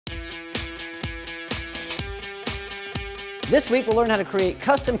This week we'll learn how to create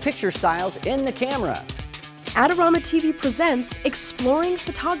custom picture styles in the camera. Adorama TV presents Exploring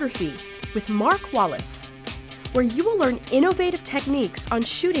Photography with Mark Wallace, where you will learn innovative techniques on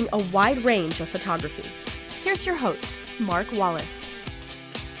shooting a wide range of photography. Here's your host, Mark Wallace.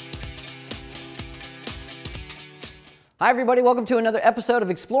 Hi everybody, welcome to another episode of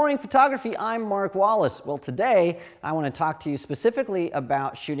Exploring Photography. I'm Mark Wallace. Well, today I want to talk to you specifically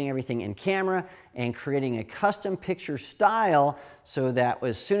about shooting everything in camera and creating a custom picture style so that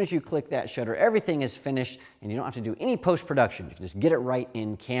as soon as you click that shutter, everything is finished and you don't have to do any post-production. You can just get it right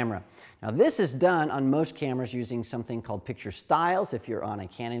in camera. Now this is done on most cameras using something called picture styles. If you're on a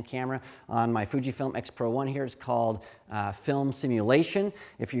Canon camera, on my Fujifilm X Pro 1 here, it's called film simulation.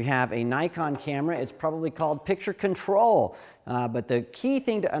 If you have a Nikon camera, it's probably called picture control. But the key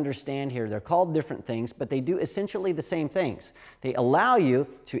thing to understand here, they're called different things, but they do essentially the same things. They allow you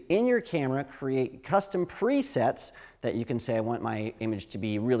to, in your camera, create custom presets that you can say, I want my image to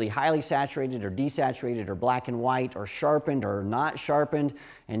be really highly saturated or desaturated or black and white or sharpened or not sharpened,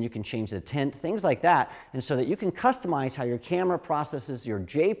 and you can change the tint, things like that, and so that you can customize how your camera processes your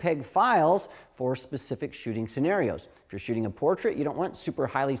JPEG files for specific shooting scenarios. If you're shooting a portrait, you don't want super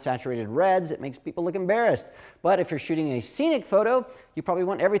highly saturated reds. It makes people look embarrassed. But if you're shooting a scenic photo, you probably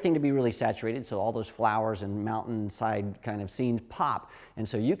want everything to be really saturated, so all those flowers and mountainside kind of scenes pop. And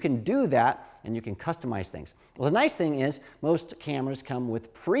so you can do that and you can customize things. Well, the nice thing is most cameras come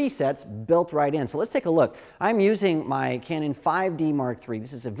with presets built right in. So let's take a look. I'm using my Canon 5D Mark III.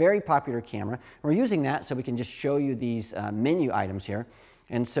 This is a very popular camera. We're using that so we can just show you these menu items here.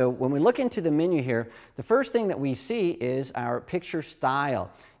 And so when we look into the menu here, the first thing that we see is our picture style.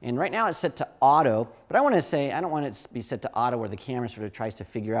 And right now it's set to auto, but I want to say I don't want it to be set to auto where the camera sort of tries to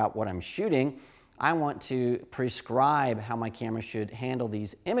figure out what I'm shooting. I want to prescribe how my camera should handle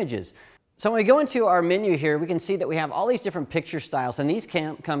these images. So when we go into our menu here, we can see that we have all these different picture styles, and these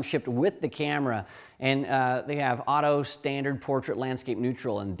come shipped with the camera. And they have auto, standard, portrait, landscape,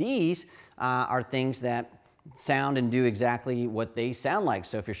 neutral, and these are things that sound and do exactly what they sound like.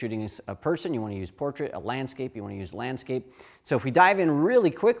 So if you're shooting a person, you want to use portrait, a landscape, you want to use landscape. So if we dive in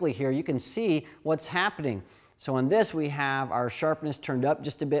really quickly here, you can see what's happening. So on this, we have our sharpness turned up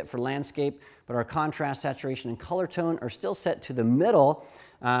just a bit for landscape, but our contrast, saturation, and color tone are still set to the middle.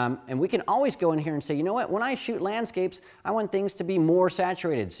 And we can always go in here and say, you know what, when I shoot landscapes, I want things to be more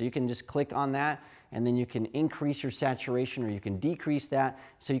saturated. So you can just click on that, and then you can increase your saturation or you can decrease that.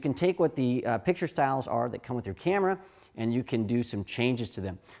 So you can take what the picture styles are that come with your camera and you can do some changes to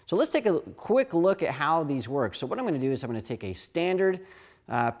them. So let's take a quick look at how these work. So what I'm going to do is I'm going to take a standard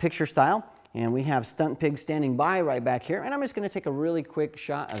picture style, and we have Stunt Pig standing by right back here, and I'm just going to take a really quick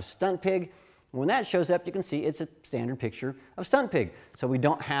shot of Stunt Pig. When that shows up, you can see it's a standard picture of Stunt Pig. So we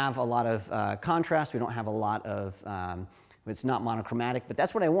don't have a lot of contrast, we don't have a lot of it's not monochromatic, but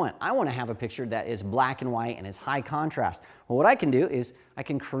that's what I want. I want to have a picture that is black and white and is high contrast. Well, what I can do is I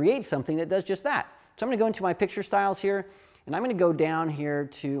can create something that does just that. So I'm going to go into my picture styles here, and I'm going to go down here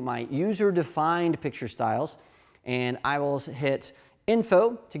to my user-defined picture styles, and I will hit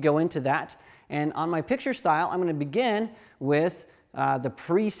Info to go into that. And on my picture style, I'm going to begin with the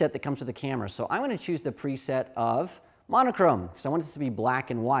preset that comes with the camera. So I'm going to choose the preset of monochrome because I want this to be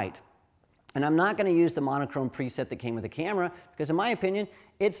black and white. And I'm not going to use the monochrome preset that came with the camera because in my opinion,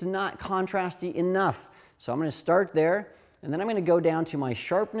 it's not contrasty enough. So I'm going to start there, and then I'm going to go down to my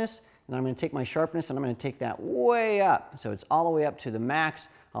sharpness, and I'm going to take my sharpness and I'm going to take that way up. So it's all the way up to the max.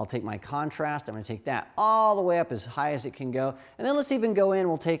 I'll take my contrast, I'm going to take that all the way up as high as it can go. And then let's even go in,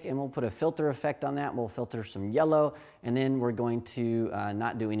 we'll put a filter effect on that. We'll filter some yellow, and then we're going to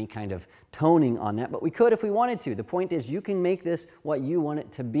not do any kind of toning on that, but we could if we wanted to. The point is you can make this what you want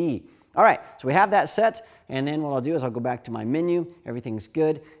it to be. All right, so we have that set, and then what I'll do is I'll go back to my menu. Everything's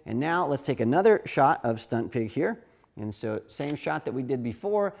good. And now let's take another shot of Stunt Pig here. And so same shot that we did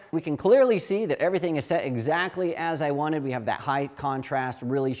before. We can clearly see that everything is set exactly as I wanted. We have that high contrast,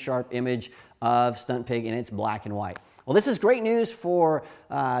 really sharp image of Stunt Pig, and it's black and white. Well, this is great news for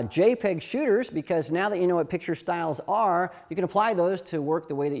JPEG shooters because now that you know what picture styles are, you can apply those to work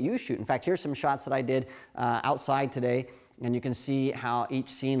the way that you shoot. In fact, here's some shots that I did outside today. And you can see how each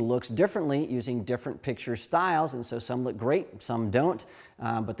scene looks differently using different picture styles. And so some look great, some don't.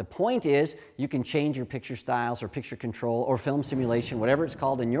 But the point is you can change your picture styles or picture control or film simulation, whatever it's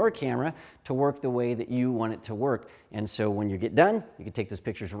called in your camera, to work the way that you want it to work. And so when you get done, you can take those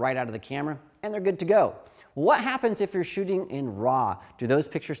pictures right out of the camera and they're good to go. What happens if you're shooting in RAW? Do those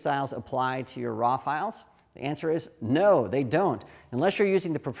picture styles apply to your RAW files? The answer is no, they don't. Unless you're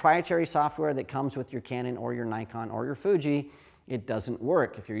using the proprietary software that comes with your Canon or your Nikon or your Fuji, it doesn't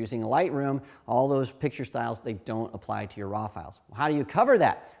work. If you're using Lightroom, all those picture styles, they don't apply to your RAW files. How do you cover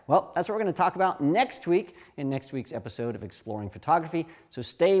that? Well, that's what we're going to talk about next week in next week's episode of Exploring Photography. So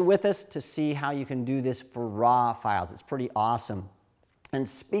stay with us to see how you can do this for RAW files. It's pretty awesome. And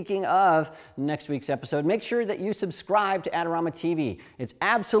speaking of next week's episode, make sure that you subscribe to Adorama TV. It's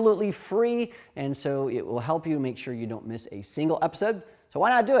absolutely free, and so it will help you make sure you don't miss a single episode. So why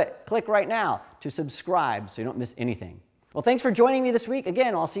not do it? Click right now to subscribe so you don't miss anything. Well, thanks for joining me this week.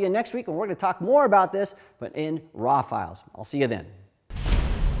 Again, I'll see you next week, and we're going to talk more about this, but in RAW files. I'll see you then.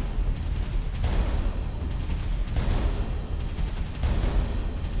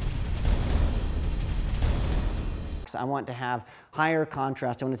 I want to have higher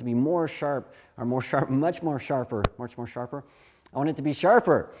contrast. I want it to be more sharp, or more sharp, much more sharper. I want it to be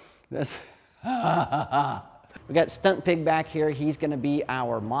sharper. We got Stunt Pig back here. He's going to be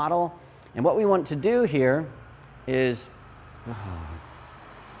our model. And what we want to do here is,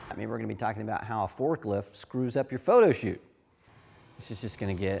 maybe we're going to be talking about how a forklift screws up your photo shoot. This is just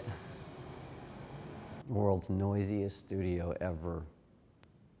going to get the world's noisiest studio ever.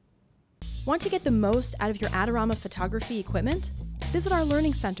 Want to get the most out of your Adorama photography equipment? Visit our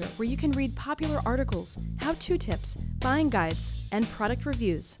Learning Center where you can read popular articles, how-to tips, buying guides, and product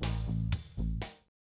reviews.